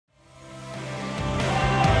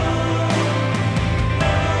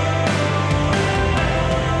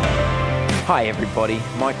Hi everybody,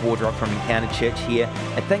 Mike Wardrock from Encounter Church here,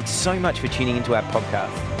 and thanks so much for tuning into our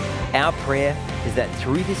podcast. Our prayer is that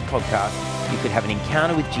through this podcast, you could have an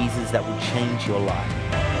encounter with Jesus that will change your life.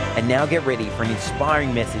 And now get ready for an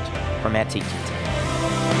inspiring message from our teaching team.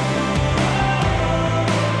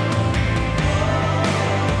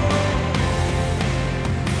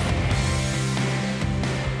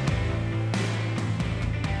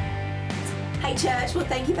 Hey church, well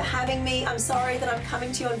thank you for having me. I'm sorry that I'm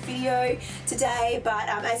coming to you on video today, but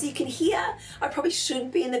as you can hear, I probably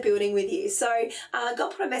shouldn't be in the building with you. So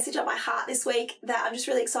God put a message on my heart this week that I'm just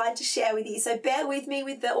really excited to share with you. So bear with me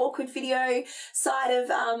with the awkward video side of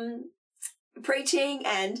preaching,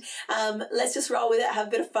 and let's just roll with it, have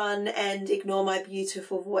a bit of fun, and ignore my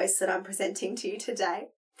beautiful voice that I'm presenting to you today.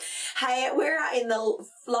 Hey, we're in the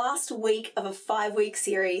last week of a 5-week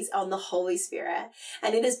series on the Holy Spirit,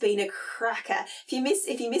 and it has been a cracker.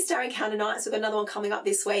 If you missed our encounter nights, we've got another one coming up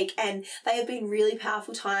this week, and they have been really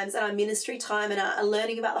powerful times, and our ministry time and our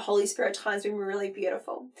learning about the Holy Spirit time has been really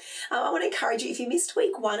beautiful. I want to encourage you, if you missed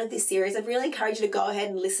week 1 of this series, I'd really encourage you to go ahead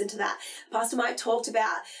and listen to that. Pastor Mike talked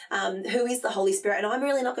about who is the Holy Spirit, and I'm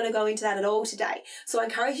really not going to go into that at all today. So I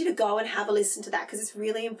encourage you to go and have a listen to that because it's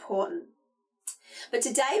really important. But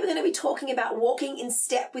today we're going to be talking about walking in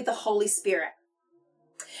step with the Holy Spirit.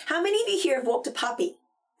 How many of you here have walked a puppy,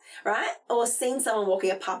 right? Or seen someone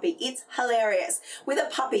walking a puppy? It's hilarious. With a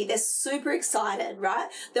puppy, they're super excited, right?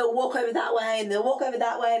 They'll walk over that way and they'll walk over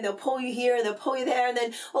that way and they'll pull you here and they'll pull you there, and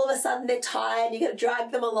then all of a sudden they're tired and you got to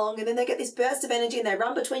drag them along, and then they get this burst of energy and they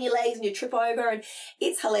run between your legs and you trip over, and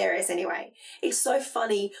it's hilarious anyway. It's so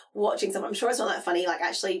funny watching someone. I'm sure it's not that funny like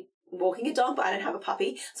actually walking a dog, but I don't have a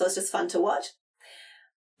puppy, so it's just fun to watch.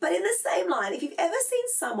 But in the same line, if you've ever seen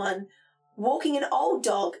someone walking an old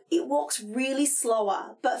dog, it walks really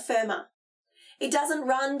slower but firmer. It doesn't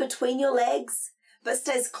run between your legs but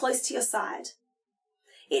stays close to your side.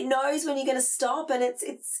 It knows when you're going to stop, and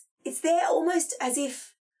it's there almost as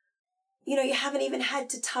if, you haven't even had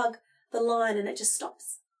to tug the line and it just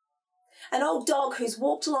stops. An old dog who's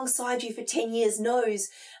walked alongside you for 10 years knows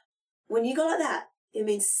when you go like that, it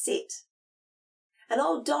means sit. An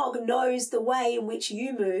old dog knows the way in which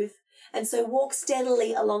you move, and so walks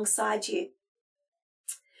steadily alongside you.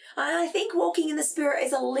 And I think walking in the Spirit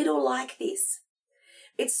is a little like this.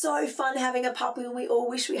 It's so fun having a puppy, and we all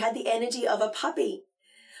wish we had the energy of a puppy.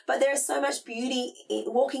 But there is so much beauty in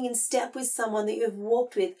walking in step with someone that you have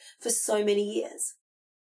walked with for so many years.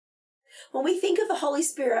 When we think of the Holy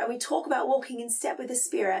Spirit and we talk about walking in step with the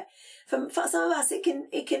Spirit, for some of us it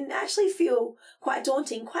can actually feel quite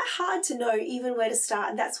daunting, quite hard to know even where to start.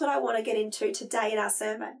 And that's what I want to get into today in our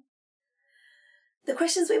sermon. The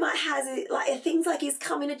questions we might have are things like, is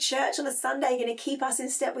coming to church on a Sunday going to keep us in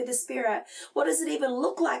step with the Spirit? What does it even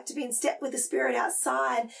look like to be in step with the Spirit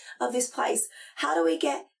outside of this place? How do we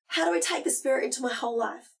take the Spirit into my whole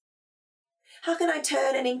life? How can I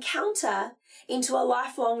turn an encounter into a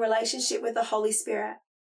lifelong relationship with the Holy Spirit?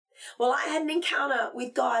 Well, I had an encounter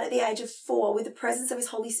with God at the age of 4, with the presence of His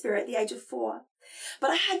Holy Spirit at the age of 4.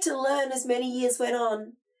 But I had to learn as many years went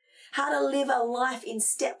on how to live a life in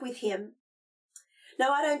step with Him.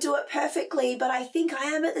 Now, I don't do it perfectly, but I think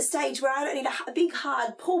I am at the stage where I don't need a big,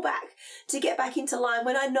 hard pullback to get back into line.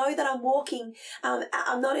 When I know that I'm walking,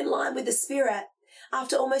 I'm not in line with the Spirit,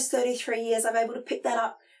 after almost 33 years, I'm able to pick that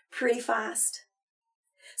up pretty fast.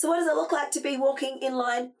 So what does it look like to be walking in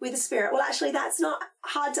line with the Spirit? Well, actually, that's not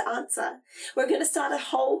hard to answer. We're going to start a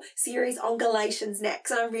whole series on Galatians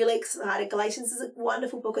next, and I'm really excited. Galatians is a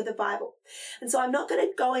wonderful book of the Bible. And so I'm not going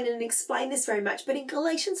to go in and explain this very much, but in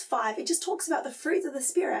Galatians 5, it just talks about the fruits of the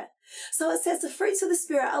Spirit. So it says the fruits of the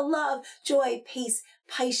Spirit are love, joy, peace,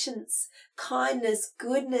 patience, kindness,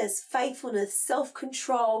 goodness, faithfulness,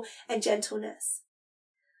 self-control, and gentleness.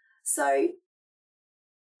 So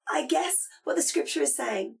I guess what the scripture is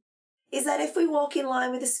saying is that if we walk in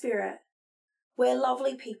line with the Spirit, we're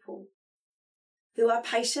lovely people who are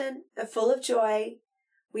patient and full of joy.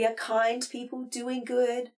 We are kind people doing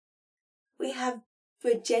good. We're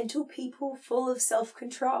gentle people full of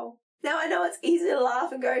self-control. Now, I know it's easy to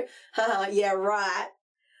laugh and go, haha, yeah, right.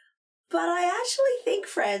 But I actually think,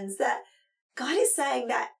 friends, that God is saying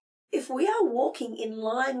that if we are walking in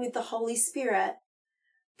line with the Holy Spirit,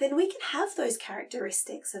 then we can have those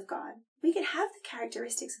characteristics of God. We can have the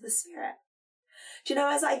characteristics of the Spirit. Do you know,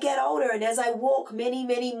 as I get older and as I walk many,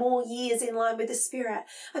 many more years in line with the Spirit,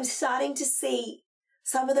 I'm starting to see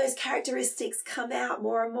some of those characteristics come out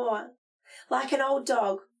more and more. Like an old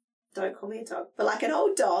dog, don't call me a dog, but like an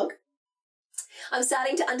old dog, I'm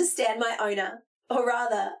starting to understand my owner, or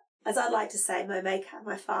rather, as I'd like to say, my maker,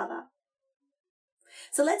 my Father.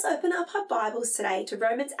 So let's open up our Bibles today to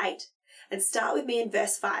Romans 8. And start with me in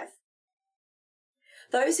verse 5.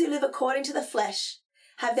 Those who live according to the flesh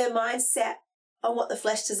have their mind set on what the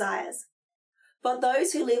flesh desires. But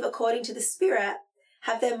those who live according to the Spirit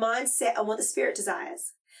have their mind set on what the Spirit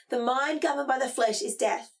desires. The mind governed by the flesh is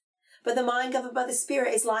death, but the mind governed by the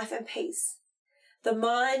Spirit is life and peace. The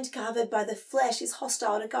mind governed by the flesh is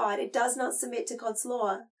hostile to God. It does not submit to God's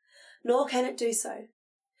law, nor can it do so.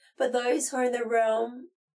 But those who are in the realm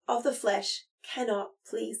of the flesh cannot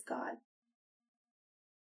please God.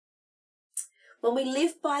 When we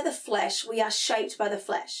live by the flesh, we are shaped by the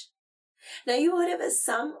flesh. Now, you would have at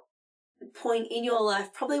some point in your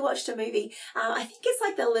life probably watched a movie. I think it's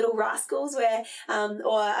like The Little Rascals where, I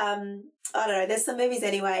don't know, there's some movies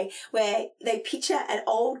anyway where they picture an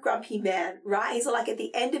old grumpy man, right? He's like at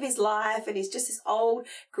the end of his life and he's just this old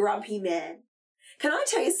grumpy man. Can I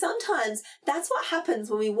tell you, sometimes that's what happens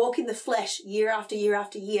when we walk in the flesh year after year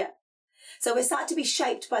after year. So we start to be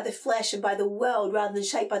shaped by the flesh and by the world rather than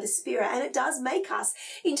shaped by the Spirit. And it does make us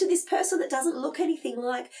into this person that doesn't look anything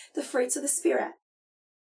like the fruits of the Spirit.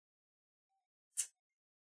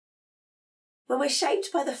 When we're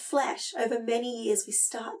shaped by the flesh over many years, we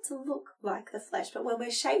start to look like the flesh. But when we're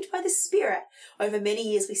shaped by the Spirit over many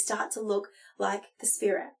years, we start to look like the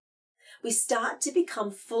Spirit. We start to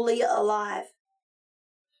become fully alive.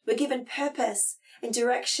 We're given purpose and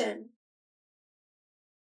direction.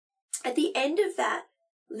 At the end of that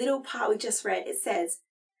little part we just read, it says,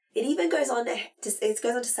 it even goes on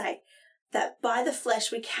to say that by the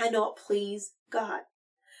flesh we cannot please God.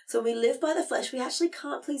 So when we live by the flesh, we actually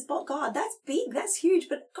can't please God. That's big, that's huge.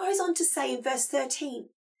 But it goes on to say in verse 13,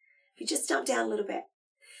 if you just jump down a little bit,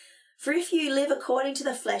 for if you live according to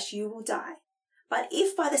the flesh, you will die. But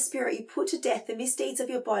if by the Spirit you put to death the misdeeds of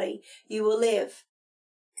your body, you will live.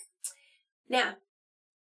 Now,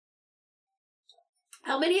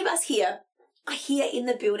 how many of us here are here in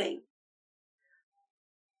the building,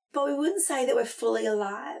 but we wouldn't say that we're fully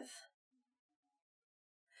alive?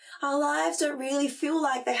 Our lives don't really feel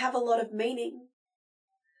like they have a lot of meaning.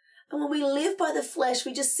 And when we live by the flesh,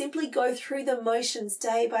 we just simply go through the motions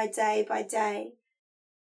day by day by day.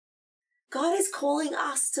 God is calling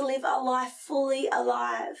us to live a life fully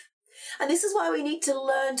alive. And this is why we need to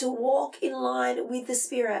learn to walk in line with the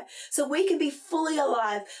Spirit so we can be fully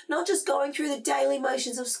alive, not just going through the daily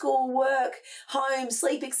motions of school, work, home,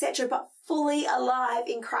 sleep, etc., but fully alive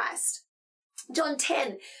in Christ. John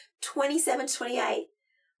 10:27-28.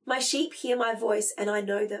 My sheep hear my voice and I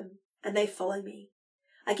know them and they follow me.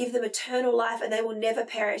 I give them eternal life and they will never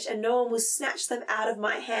perish and no one will snatch them out of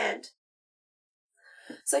my hand.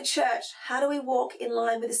 So church, how do we walk in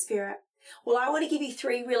line with the Spirit? Well, I want to give you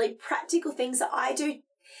 3 really practical things that I do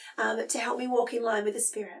to help me walk in line with the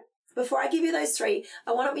Spirit. Before I give you those 3,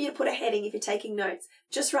 I want you to put a heading if you're taking notes.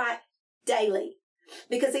 Just write daily.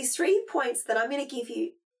 Because these 3 points that I'm going to give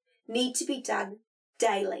you need to be done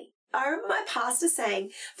daily. I remember my pastor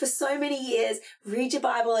saying for so many years, read your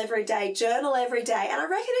Bible every day, journal every day. And I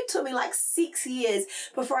reckon it took me like 6 years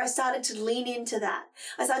before I started to lean into that.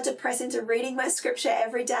 I started to press into reading my scripture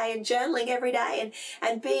every day and journaling every day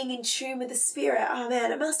and being in tune with the Spirit. Oh man,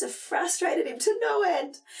 it must have frustrated him to no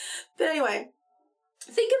end. But anyway,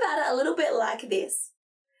 think about it a little bit like this.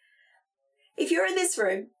 If you're in this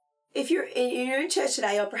room, if you're in church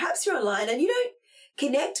today, or perhaps you're online and you don't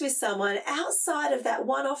connect with someone outside of that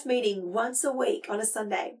one-off meeting once a week on a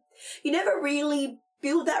Sunday, you never really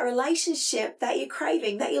build that relationship that you're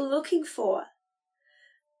craving, that you're looking for.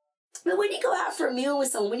 But when you go out for a meal with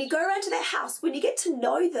someone, when you go around to their house, when you get to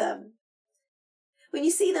know them, when you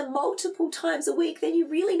see them multiple times a week, then you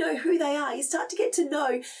really know who they are. You start to get to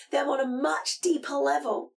know them on a much deeper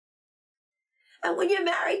level. And when you're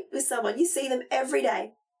married with someone, you see them every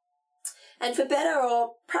day. And for better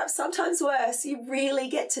or perhaps sometimes worse, you really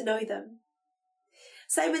get to know them.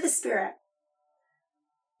 Same with the Spirit.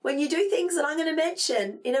 When you do things that I'm going to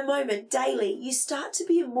mention in a moment daily, you start to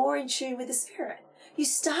be more in tune with the Spirit. You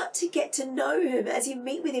start to get to know Him as you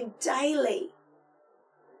meet with Him daily.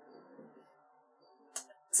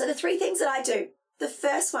 So the 3 things that I do. The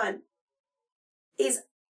first one is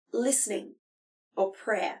listening or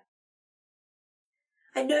prayer.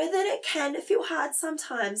 I know that it can feel hard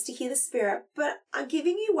sometimes to hear the Spirit, but I'm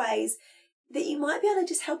giving you ways that you might be able to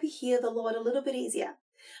just help you hear the Lord a little bit easier.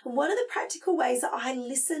 And one of the practical ways that I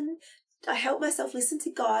help myself listen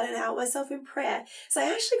to God and help myself in prayer, so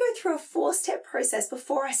I actually go through a 4-step process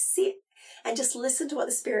before I sit and just listen to what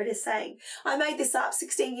the Spirit is saying. I made this up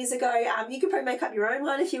 16 years ago. You can probably make up your own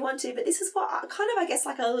one if you want to, but this is what I guess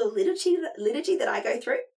like a little liturgy that I go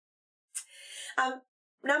through.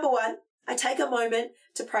 Number 1, I take a moment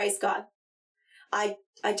to praise God. I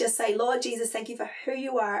just say, Lord Jesus, thank you for who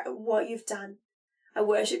you are and what you've done. I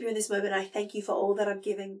worship you in this moment. I thank you for all that I'm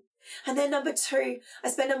giving. And then number 2, I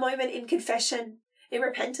spend a moment in confession, in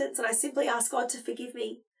repentance, and I simply ask God to forgive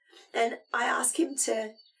me. And I ask him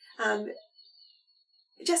to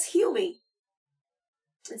just heal me.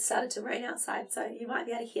 It started to rain outside, so you might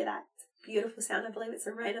be able to hear that. It's a beautiful sound. I believe it's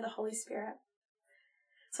the rain of the Holy Spirit.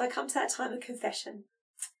 So I come to that time of confession.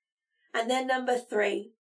 And then number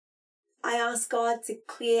 3, I ask God to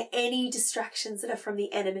clear any distractions that are from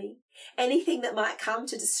the enemy, anything that might come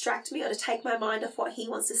to distract me or to take my mind off what he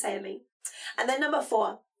wants to say to me. And then number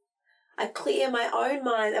 4, I clear my own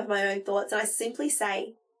mind of my own thoughts, and I simply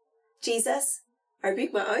say, Jesus, I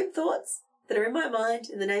rebuke my own thoughts that are in my mind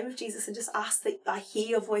in the name of Jesus, and just ask that I hear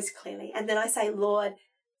your voice clearly. And then I say, Lord,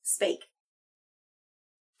 speak.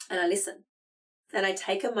 And I listen. And I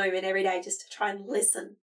take a moment every day just to try and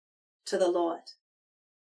listen to the Lord.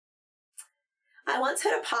 I once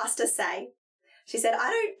heard a pastor say, she said,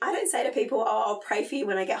 I don't say to people, oh, I'll pray for you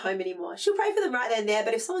when I get home anymore. She'll pray for them right then and there.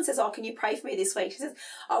 But if someone says, oh, can you pray for me this week? She says,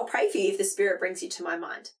 I'll pray for you if the Spirit brings you to my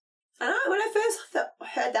mind. And when I first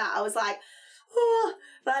heard that, I was like, oh,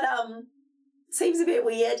 that seems a bit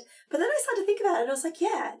weird. But then I started to think about it, and I was like,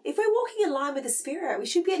 yeah, if we're walking in line with the Spirit, we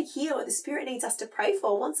should be able to hear what the Spirit needs us to pray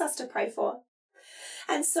for, wants us to pray for.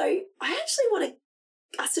 And so I actually want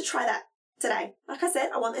us to try that today. Like I said,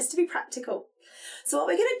 I want this to be practical. So what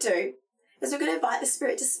we're going to do is we're going to invite the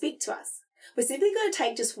Spirit to speak to us. We're simply going to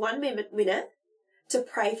take just 1 minute to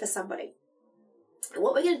pray for somebody. And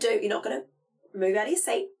what we're going to do, you're not going to move out of your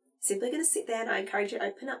seat. Simply going to sit there, and I encourage you to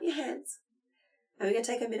open up your hands. And we're going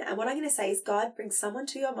to take a minute. And what I'm going to say is, God, bring someone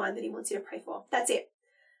to your mind that he wants you to pray for. That's it.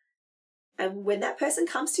 And when that person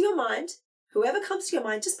comes to your mind, whoever comes to your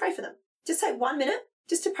mind, just pray for them. Just take 1 minute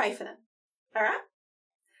just to pray for them. All right?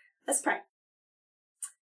 Let's pray.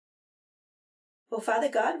 Well, Father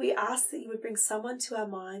God, we ask that you would bring someone to our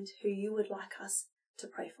mind who you would like us to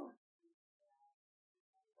pray for.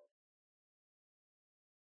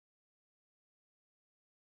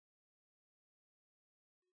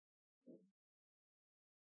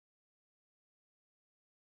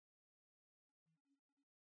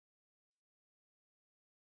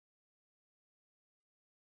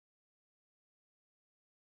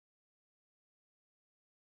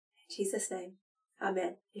 In Jesus' name,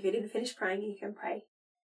 amen. If you didn't finish praying, you can pray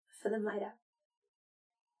for them later.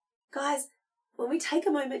 Guys, when we take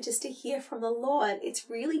a moment just to hear from the Lord, it's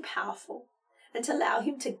really powerful, and to allow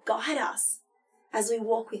him to guide us as we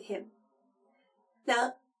walk with him.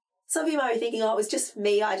 Now, some of you might be thinking, oh, it was just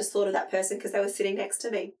me. I just thought of that person because they were sitting next to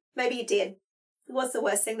me. Maybe you did. What's the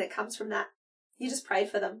worst thing that comes from that? You just prayed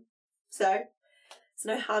for them. So there's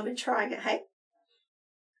no harm in trying it, hey?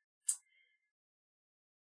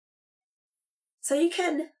 So you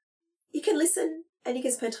can listen, and you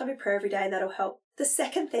can spend time in prayer every day, and that'll help. The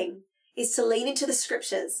second thing is to lean into the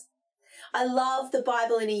scriptures. I love the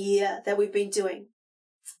Bible in a year that we've been doing.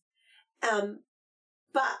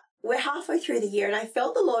 But we're halfway through the year, and I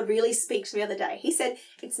felt the Lord really speak to me the other day. He said,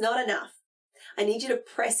 it's not enough. I need you to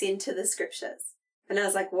press into the scriptures. And I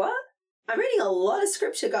was like, what? I'm reading a lot of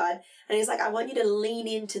scripture, God. And he's like, I want you to lean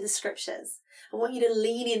into the scriptures. I want you to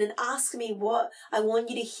lean in and ask me what I want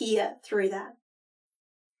you to hear through that.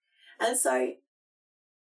 And so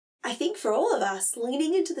I think for all of us,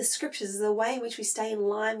 leaning into the scriptures is a way in which we stay in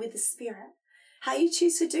line with the Spirit. How you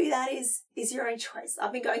choose to do that is your own choice.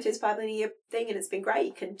 I've been going through this Bible in a year thing, and it's been great.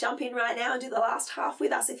 You can jump in right now and do the last half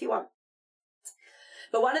with us if you want.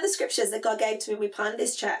 But one of the scriptures that God gave to me when we planted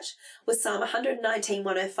this church was Psalm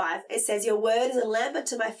 119:105. It says, your word is a lamp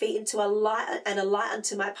unto my feet and a light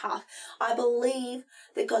unto my path. I believe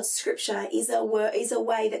that God's scripture is a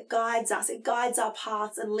way that guides us. It guides our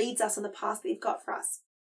paths and leads us on the path that He's got for us.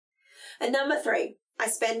 And number 3, I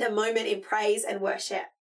spend a moment in praise and worship.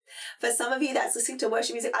 For some of you, that's listening to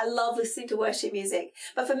worship music. I love listening to worship music.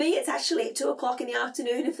 But for me, it's actually at 2:00 in the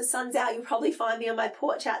afternoon. If the sun's out, you'll probably find me on my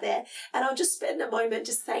porch out there. And I'll just spend a moment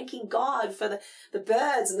just thanking God for the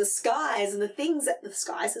birds and the skies and the things that the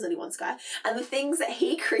skies, there's only one sky, and the things that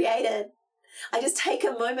He created. I just take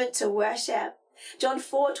a moment to worship. John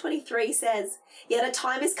 4:23 says, yet a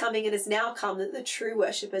time is coming and has now come that the true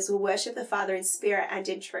worshippers will worship the Father in spirit and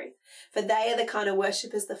in truth. For they are the kind of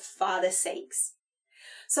worshippers the Father seeks.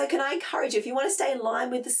 So can I encourage you, if you want to stay in line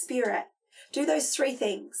with the Spirit, do those 3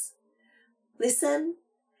 things. Listen,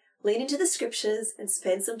 lean into the scriptures, and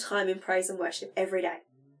spend some time in praise and worship every day.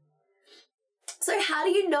 So how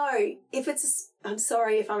do you know if I'm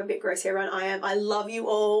sorry if I'm a bit gross here, everyone. I love you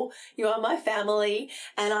all. You are my family.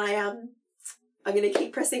 And I'm going to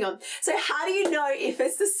keep pressing on. So how do you know if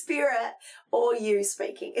it's the Spirit or you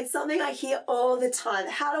speaking? It's something I hear all the time.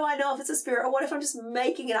 How do I know if it's a spirit, or what if I'm just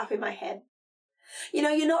making it up in my head? You know,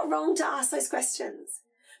 you're not wrong to ask those questions,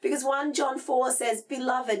 because 1 John 4 says,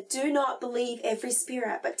 "Beloved, do not believe every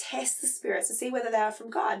spirit, but test the spirits to see whether they are from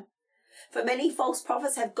God. For many false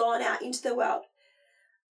prophets have gone out into the world.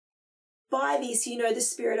 By this you know the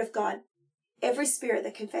Spirit of God. Every spirit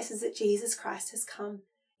that confesses that Jesus Christ has come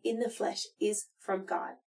in the flesh is from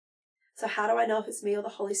God." So how do I know if it's me or the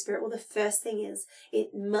Holy Spirit? Well, the first thing is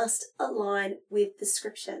it must align with the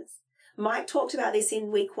scriptures. Mike talked about this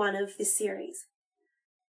in week 1 of this series.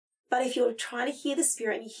 But if you're trying to hear the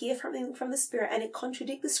Spirit and you hear something from the Spirit and it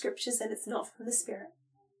contradicts the scriptures, then it's not from the Spirit.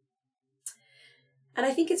 And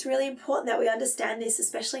I think it's really important that we understand this,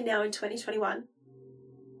 especially now in 2021.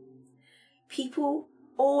 People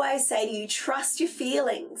always say to you, trust your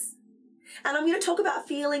feelings. And I'm going to talk about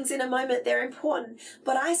feelings in a moment. They're important.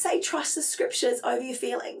 But I say trust the scriptures over your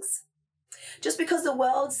feelings. Just because the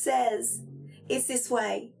world says it's this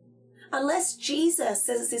way, unless Jesus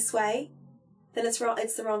says it's this way, then it's wrong.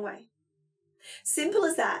 It's the wrong way. Simple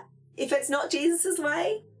as that. If it's not Jesus'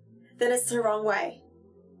 way, then it's the wrong way.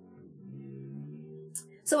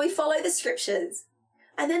 So we follow the scriptures.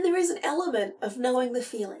 And then there is an element of knowing the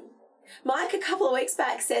feeling. Mike, a couple of weeks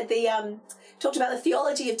back, said talked about the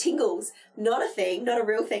theology of tingles. Not a thing, not a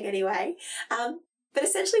real thing anyway. But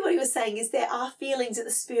essentially what he was saying is there are feelings that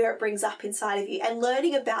the Spirit brings up inside of you, and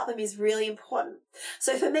learning about them is really important.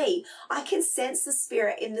 So for me, I can sense the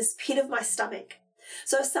Spirit in this pit of my stomach.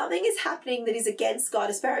 So if something is happening that is against God,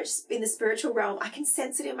 in the spiritual realm, I can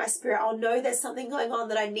sense it in my spirit. I'll know there's something going on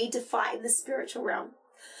that I need to fight in the spiritual realm.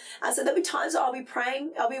 So there'll be times where I'll be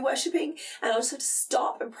praying, I'll be worshiping, and I'll just have to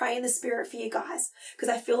stop and pray in the Spirit for you guys, because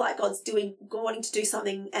I feel like God's wanting to do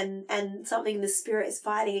something, and something in the Spirit is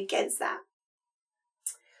fighting against that.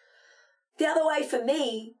 The other way for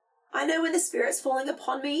me, I know when the Spirit's falling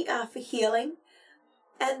upon me for healing,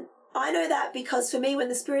 and I know that because for me, when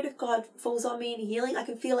the Spirit of God falls on me in healing, I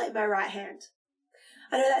can feel it in my right hand.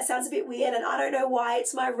 I know that sounds a bit weird, and I don't know why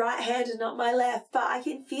it's my right hand and not my left, but I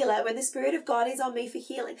can feel it. When the Spirit of God is on me for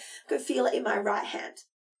healing, I can feel it in my right hand.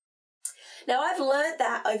 Now, I've learned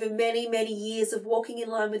that over many, many years of walking in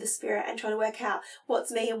line with the Spirit and trying to work out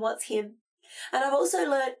what's me and what's Him. And I've also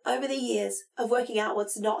learned over the years of working out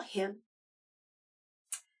what's not Him.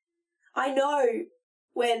 I know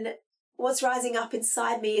when what's rising up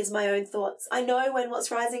inside me is my own thoughts. I know when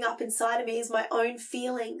what's rising up inside of me is my own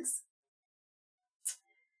feelings.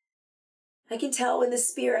 I can tell when the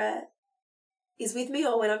Spirit is with me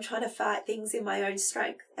or when I'm trying to fight things in my own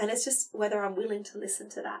strength. And it's just whether I'm willing to listen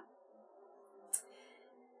to that.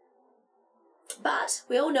 But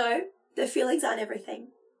we all know the feelings aren't everything.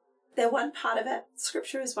 They're one part of it.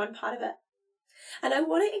 Scripture is one part of it. And I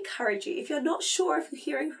want to encourage you, if you're not sure if you're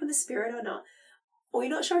hearing from the Spirit or not, or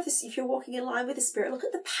you're not sure if you're walking in line with the Spirit, look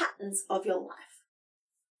at the patterns of your life.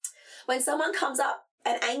 When someone comes up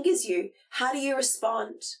and angers you, how do you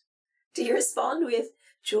respond? Do you respond with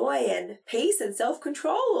joy and peace and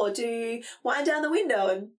self-control, or do you wind down the window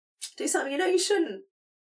and do something you know you shouldn't?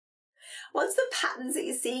 What's the patterns that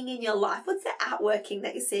you're seeing in your life? What's the outworking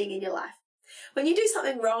that you're seeing in your life? When you do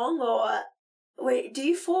something wrong, or do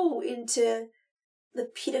you fall into the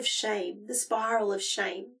pit of shame, the spiral of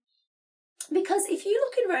shame? Because if you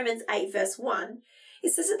look in Romans 8 verse 1,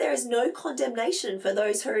 it says that there is no condemnation for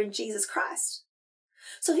those who are in Jesus Christ.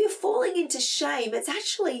 So if you're falling into shame, it's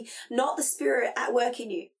actually not the Spirit at work in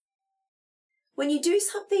you. When you do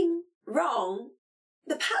something wrong,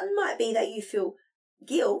 the pattern might be that you feel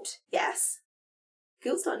guilt, yes.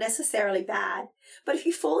 Guilt's not necessarily bad. But if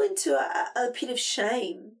you fall into a pit of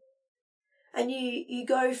shame and you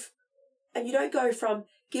don't go from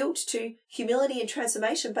guilt to humility and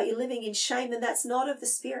transformation, but you're living in shame, then that's not of the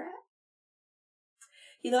Spirit.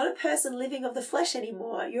 You're not a person living of the flesh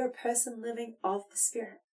anymore. You're a person living of the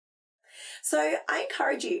Spirit. So I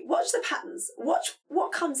encourage you, watch the patterns. Watch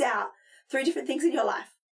what comes out through different things in your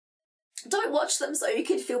life. Don't watch them so you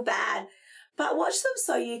can feel bad, but watch them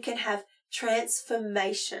so you can have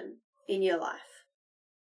transformation in your life.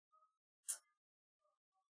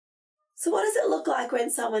 So what does it look like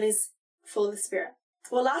when someone is full of the Spirit?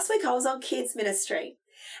 Well, last week I was on kids ministry,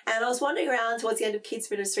 and I was wandering around towards the end of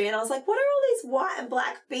kids ministry, and I was like, what are all these white and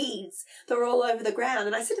black beads that are all over the ground?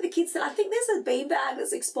 And I said to the kids, I think there's a bean bag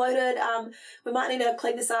that's exploded. We might need to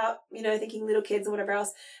clean this up, thinking little kids and whatever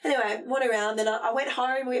else. Anyway, I went around, then I went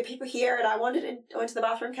home. We had people here, and I went to the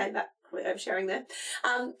bathroom, came back, probably oversharing there,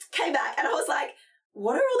 came back, and I was like,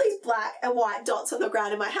 what are all these black and white dots on the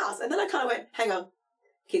ground in my house? And then I kind of went, hang on,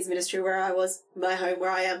 kids ministry where I was, my home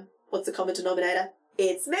where I am. What's the common denominator?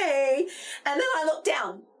 It's me. And then I looked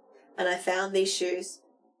down and I found these shoes.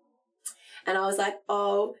 And I was like,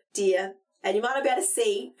 oh dear. And you might not be able to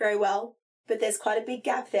see very well, but there's quite a big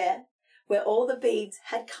gap there where all the beads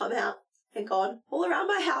had come out and gone all around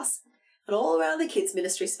my house and all around the kids'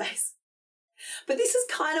 ministry space. But this is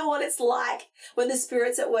kind of what it's like when the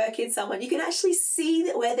Spirit's at work in someone. You can actually see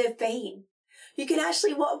that where they've been. You can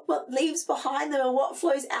actually, what leaves behind them and what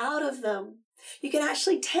flows out of them. You can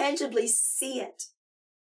actually tangibly see it.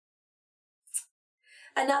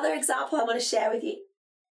 Another example I want to share with you.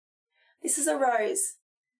 This is a rose,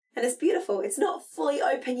 and it's beautiful. It's not fully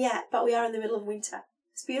open yet, but we are in the middle of winter.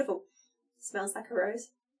 It's beautiful. It smells like a rose.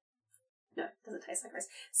 No, it doesn't taste like a rose.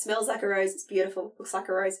 It smells like a rose. It's beautiful. Looks like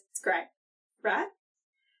a rose. It's great, right?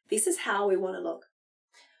 This is how we want to look.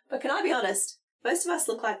 But can I be honest? Most of us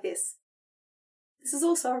look like this. This is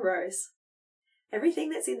also a rose.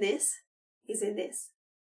 Everything that's in this is in this.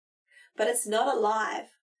 But it's not alive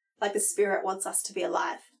like the Spirit wants us to be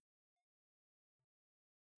alive.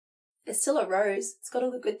 It's still a rose. It's got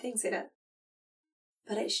all the good things in it.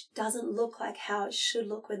 But it doesn't look like how it should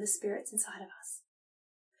look when the Spirit's inside of us.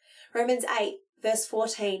 Romans 8, verse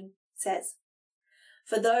 14 says,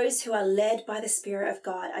 "For those who are led by the Spirit of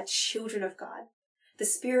God are children of God. The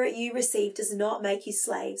Spirit you received does not make you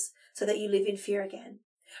slaves so that you live in fear again.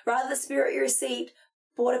 Rather, the Spirit you received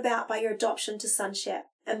brought about by your adoption to sonship,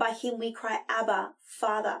 and by him we cry, Abba,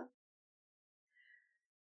 Father."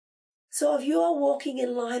 So if you are walking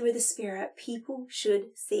in line with the Spirit, people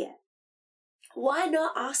should see it. Why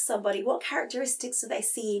not ask somebody, what characteristics do they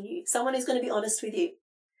see in you? Someone who's going to be honest with you.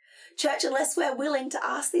 Church, unless we're willing to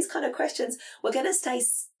ask these kind of questions, we're going to stay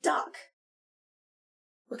stuck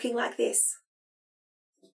looking like this.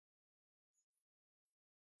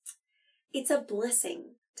 It's a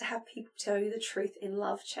blessing to have people tell you the truth in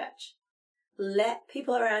love, church. Let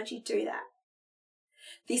people around you do that.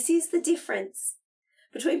 This is the difference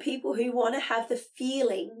between people who want to have the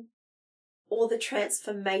feeling or the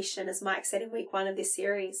transformation, as Mike said in week 1 of this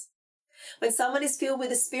series. When someone is filled with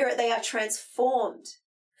the Spirit, they are transformed.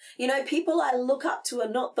 You know, people I look up to are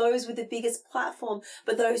not those with the biggest platform,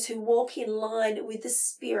 but those who walk in line with the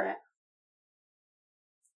Spirit.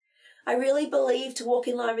 I really believe to walk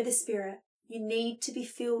in line with the Spirit, you need to be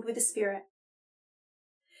filled with the Spirit.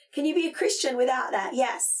 Can you be a Christian without that?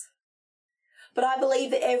 Yes. But I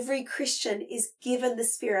believe that every Christian is given the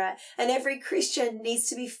Spirit, and every Christian needs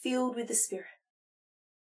to be filled with the Spirit.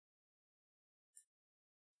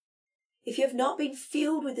 If you have not been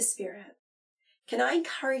filled with the Spirit, can I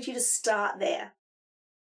encourage you to start there?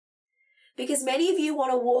 Because many of you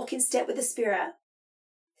want to walk in step with the Spirit,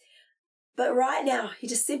 but right now you're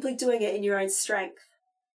just simply doing it in your own strength.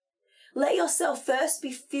 Let yourself first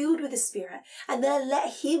be filled with the Spirit, and then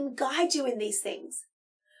let him guide you in these things.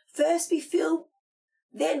 First be filled,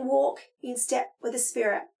 then walk in step with the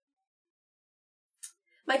Spirit.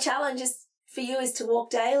 My challenge for you is to walk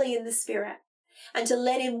daily in the Spirit and to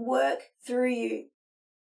let him work through you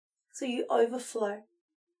so you overflow.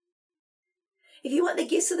 If you want the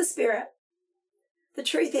gifts of the Spirit, the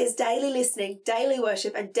truth is daily listening, daily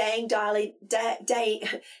worship, and dying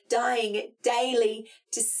daily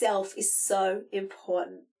to self is so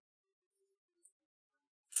important.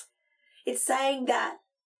 It's saying that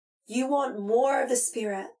you want more of the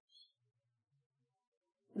Spirit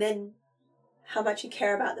than how much you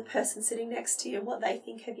care about the person sitting next to you and what they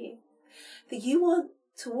think of you. That you want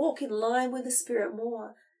to walk in line with the Spirit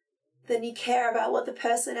more than you care about what the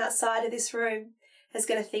person outside of this room is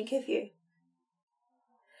going to think of you.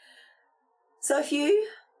 So if you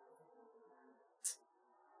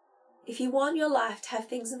want your life to have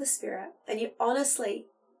things of the Spirit, and can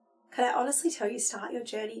I honestly tell you, start your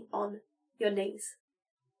journey on your knees.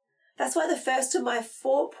 That's why the first of my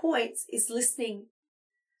 4 points is listening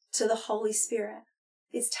to the Holy Spirit.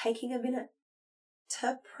 It's taking a minute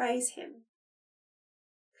to praise him.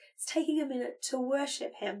 It's taking a minute to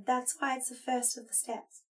worship him. That's why it's the first of the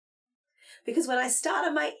steps. Because when I start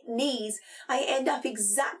on my knees, I end up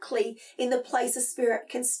exactly in the place the Spirit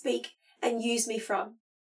can speak and use me from.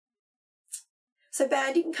 So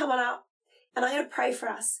band, you can come on up, and I'm going to pray for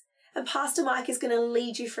us. And Pastor Mike is going to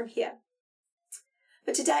lead you from here.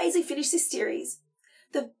 But today, as we finish this series,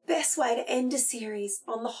 the best way to end a series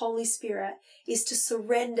on the Holy Spirit is to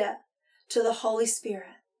surrender to the Holy Spirit.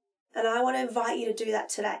 And I want to invite you to do that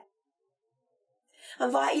today. I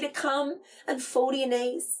invite you to come and fall to your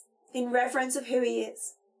knees in reverence of who he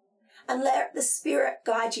is, and let the Spirit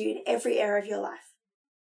guide you in every area of your life.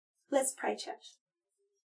 Let's pray, church.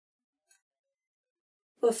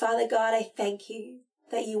 Well, Father God, I thank you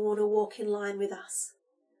that you want to walk in line with us.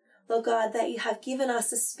 Lord God, that you have given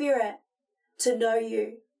us a spirit to know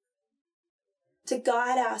you, to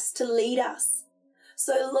guide us, to lead us.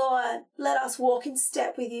 So Lord, let us walk in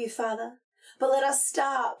step with you, Father. But let us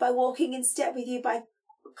start by walking in step with you, by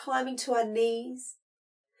climbing to our knees,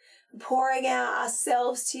 pouring out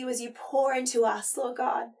ourselves to you as you pour into us, Lord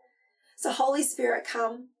God. So Holy Spirit,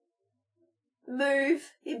 come,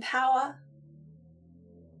 move, empower,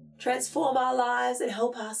 transform our lives and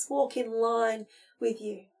help us walk in line with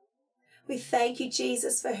you. We thank you,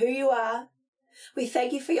 Jesus, for who you are. We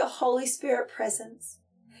thank you for your Holy Spirit presence.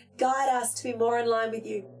 Guide us to be more in line with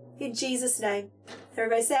you. In Jesus' name.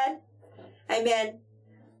 Everybody said, amen.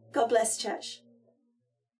 God bless, church.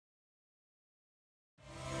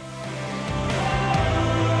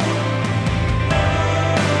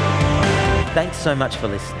 Thanks so much for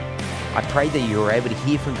listening. I pray that you were able to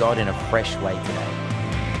hear from God in a fresh way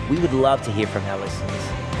today. We would love to hear from our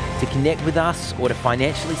listeners. To connect with us or to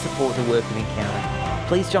financially support the work of Encounter,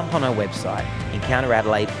 please jump on our website,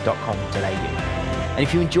 encounteradelaide.com.au. And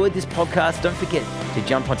if you enjoyed this podcast, don't forget to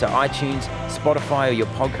jump onto iTunes, Spotify, or your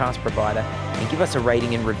podcast provider and give us a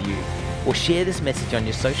rating and review. Or share this message on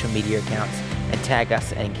your social media accounts and tag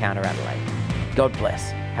us at Encounter Adelaide. God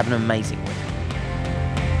bless. Have an amazing week.